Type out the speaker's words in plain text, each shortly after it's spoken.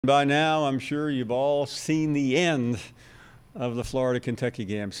By now, I'm sure you've all seen the end of the Florida-Kentucky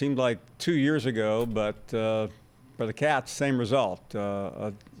game. Seemed like 2 years ago, but for the Cats, same result.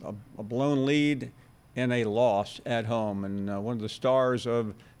 A blown lead and a loss at home. And one of the stars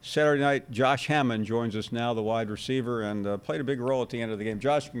of Saturday night, Josh Hammond, joins us now, the wide receiver, and played a big role at the end of the game.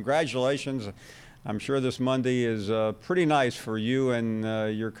 Josh, congratulations. I'm sure this Monday is pretty nice for you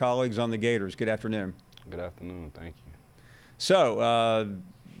and your colleagues on the Gators. Good afternoon. Good afternoon. Thank you. So,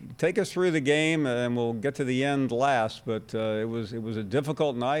 take us through the game, and we'll get to the end last. But it was a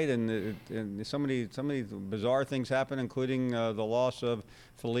difficult night, and so many bizarre things happened, including the loss of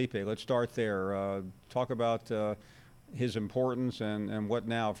Feleipe. Let's start there. Talk about his importance and what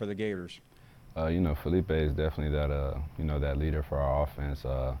now for the Gators. Feleipe is definitely that that leader for our offense.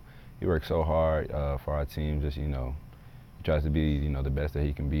 He works so hard for our team. Just he tries to be the best that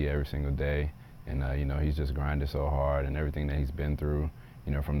he can be every single day, and he's just grinded so hard, and everything that he's been through.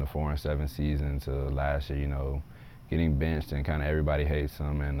 From the 4-7 season to last year, getting benched and kind of everybody hates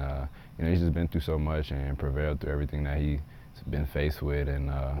him. And, he's just been through so much and prevailed through everything that he's been faced with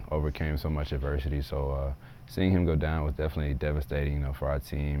and overcame so much adversity. So seeing him go down was definitely devastating, for our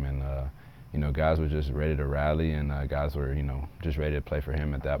team. And, guys were just ready to rally, and guys were, just ready to play for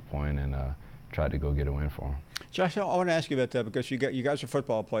him at that point and tried to go get a win for him. Josh, I want to ask you about that because you guys are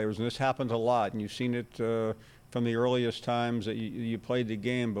football players, and this happens a lot, and you've seen it from the earliest times that you played the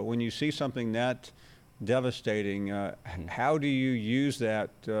game. But when you see something that devastating, how do you use that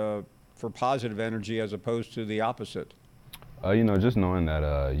for positive energy as opposed to the opposite? Just knowing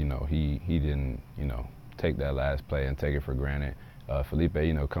that he didn't take that last play and take it for granted.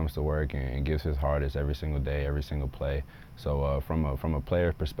 Feleipe comes to work and gives his hardest every single day, every single play. So from a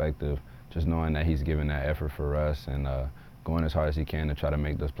player perspective, just knowing that he's giving that effort for us and going as hard as he can to try to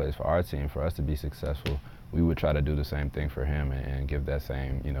make those plays for our team, for us to be successful, we would try to do the same thing for him and give that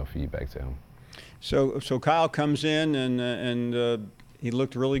same feedback to him. So Kyle comes in and he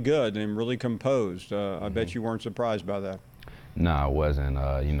looked really good and really composed. I bet you weren't surprised by that. No, I wasn't.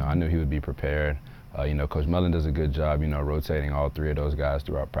 I knew he would be prepared. Coach Mullen does a good job, rotating all three of those guys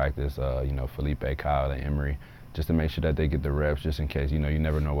throughout practice. Feleipe, Kyle, and Emery, just to make sure that they get the reps, just in case. You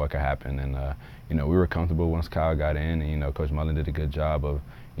never know what could happen. And we were comfortable once Kyle got in, and Coach Mullen did a good job of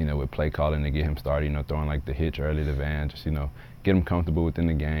with play calling to get him started, throwing like the hitch early to Van, just, get him comfortable within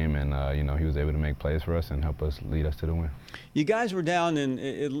the game. And, he was able to make plays for us and help us lead us to the win. You guys were down, and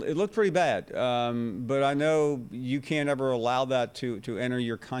it looked pretty bad. But I know you can't ever allow that to enter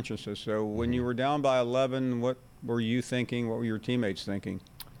your consciousness. So when you were down by 11, what were you thinking? What were your teammates thinking?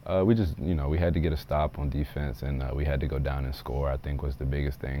 We just, we had to get a stop on defense, and we had to go down and score, I think, was the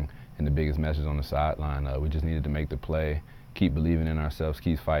biggest thing. And the biggest message on the sideline, we just needed to make the play, keep believing in ourselves,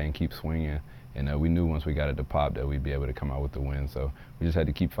 keep fighting, keep swinging. And we knew once we got it to pop that we'd be able to come out with the win. So we just had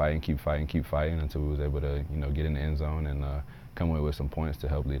to keep fighting until we was able to, get in the end zone and come away with some points to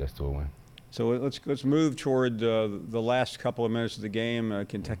help lead us to a win. So let's move toward the last couple of minutes of the game.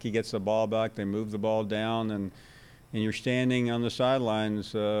 Kentucky gets the ball back. They move the ball down, and you're standing on the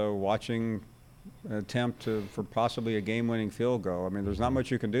sidelines watching an attempt for possibly a game-winning field goal. I mean, there's not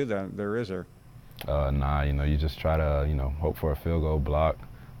much you can do there, is there? Nah, you just try to, hope for a field goal block.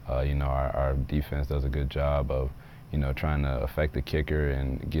 Our defense does a good job of, trying to affect the kicker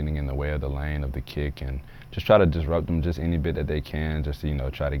and getting in the way of the lane of the kick and just try to disrupt them just any bit that they can, just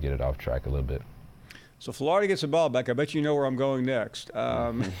to, try to get it off track a little bit. So Florida gets the ball back. I bet you know where I'm going next.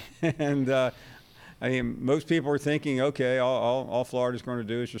 And I mean, most people are thinking, okay, all Florida's going to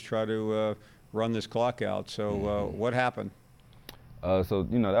do is just try to run this clock out. So what happened? So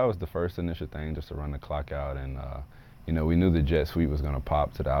that was the first initial thing, just to run the clock out. And, we knew the jet sweep was going to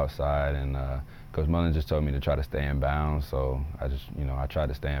pop to the outside. And Coach Mullen just told me to try to stay in bounds. So I just, I tried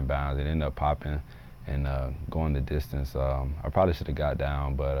to stay in bounds. It ended up popping and going the distance. I probably should have got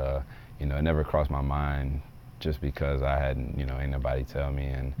down, but, it never crossed my mind just because I hadn't, ain't nobody tell me.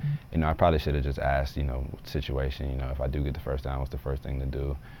 And, I probably should have just asked, situation, if I do get the first down, what's the first thing to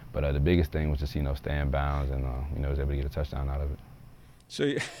do? But the biggest thing was just, stay in bounds and, was able to get a touchdown out of it. So,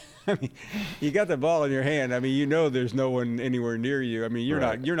 I mean, you got the ball in your hand. I mean, there's no one anywhere near you. I mean,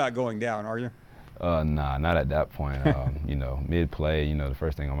 you're not going down, are you? Nah, not at that point. Mid-play, the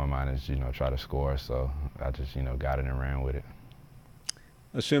first thing on my mind is, try to score. So I just, got it and ran with it.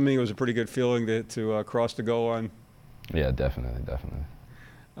 Assuming it was a pretty good feeling to cross the goal line. Yeah, definitely.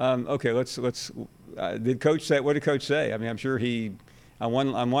 Okay, let's. Did Coach say? What did Coach say? I mean, I'm sure he, on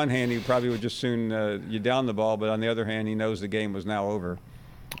one hand, he probably would just soon you down the ball, but on the other hand, he knows the game was now over.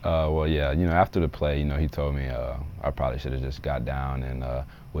 Well, yeah, after the play, he told me I probably should have just got down and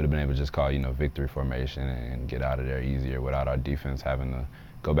would have been able to just call, victory formation and get out of there easier without our defense having to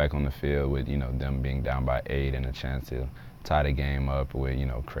go back on the field with, them being down by 8 and a chance to tie the game up with,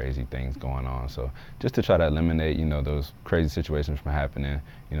 crazy things going on. So just to try to eliminate, those crazy situations from happening,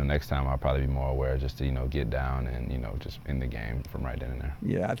 next time I'll probably be more aware just to, get down and, just end the game from right then and there.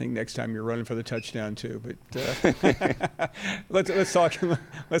 Yeah, I think next time you're running for the touchdown too. But let's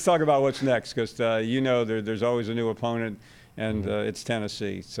talk about what's next, because there's always a new opponent, and it's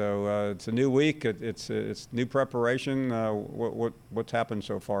Tennessee. So it's a new week. It's new preparation. What's happened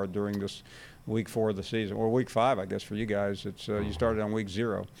so far during this week 4 of the season, or week 5, I guess, for you guys? It's you started on week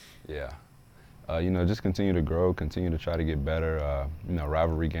 0. Yeah. Just continue to grow, continue to try to get better.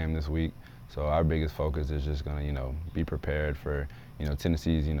 Rivalry game this week. So our biggest focus is just going to, be prepared for,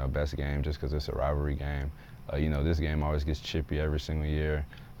 Tennessee's, best game, just because it's a rivalry game. This game always gets chippy every single year.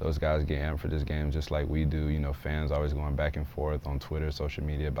 Those guys get amped for this game just like we do. Fans always going back and forth on Twitter, social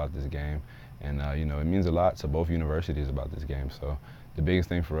media about this game. And, it means a lot to both universities about this game. So the biggest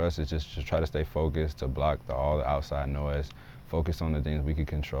thing for us is just to try to stay focused, to block all the outside noise, focus on the things we can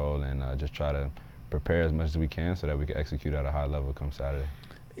control, and just try to prepare as much as we can so that we can execute at a high level come Saturday.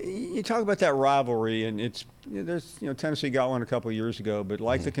 You talk about that rivalry, and there's Tennessee got one a couple of years ago, but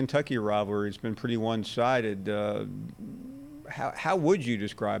like the Kentucky rivalry, it's been pretty one-sided. How would you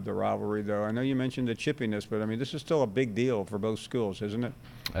describe the rivalry, though? I know you mentioned the chippiness, but I mean, this is still a big deal for both schools, isn't it?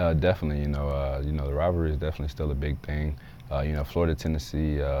 Definitely. The rivalry is definitely still a big thing.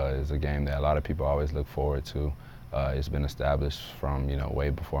 Florida-Tennessee is a game that a lot of people always look forward to. It's been established from, way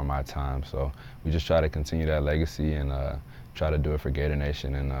before my time. So we just try to continue that legacy and try to do it for Gator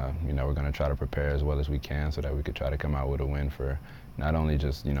Nation. And, we're going to try to prepare as well as we can so that we could try to come out with a win for not only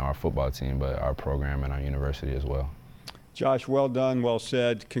just, our football team, but our program and our university as well. Josh, well done, well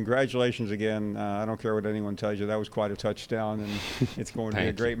said. Congratulations again. I don't care what anyone tells you. That was quite a touchdown, and it's going to be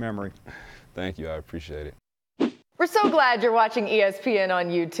a great memory. Thank you. I appreciate it. We're so glad you're watching ESPN on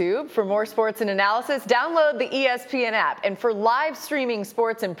YouTube. For more sports and analysis, download the ESPN app. And for live streaming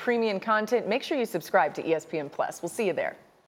sports and premium content, make sure you subscribe to ESPN+. We'll see you there.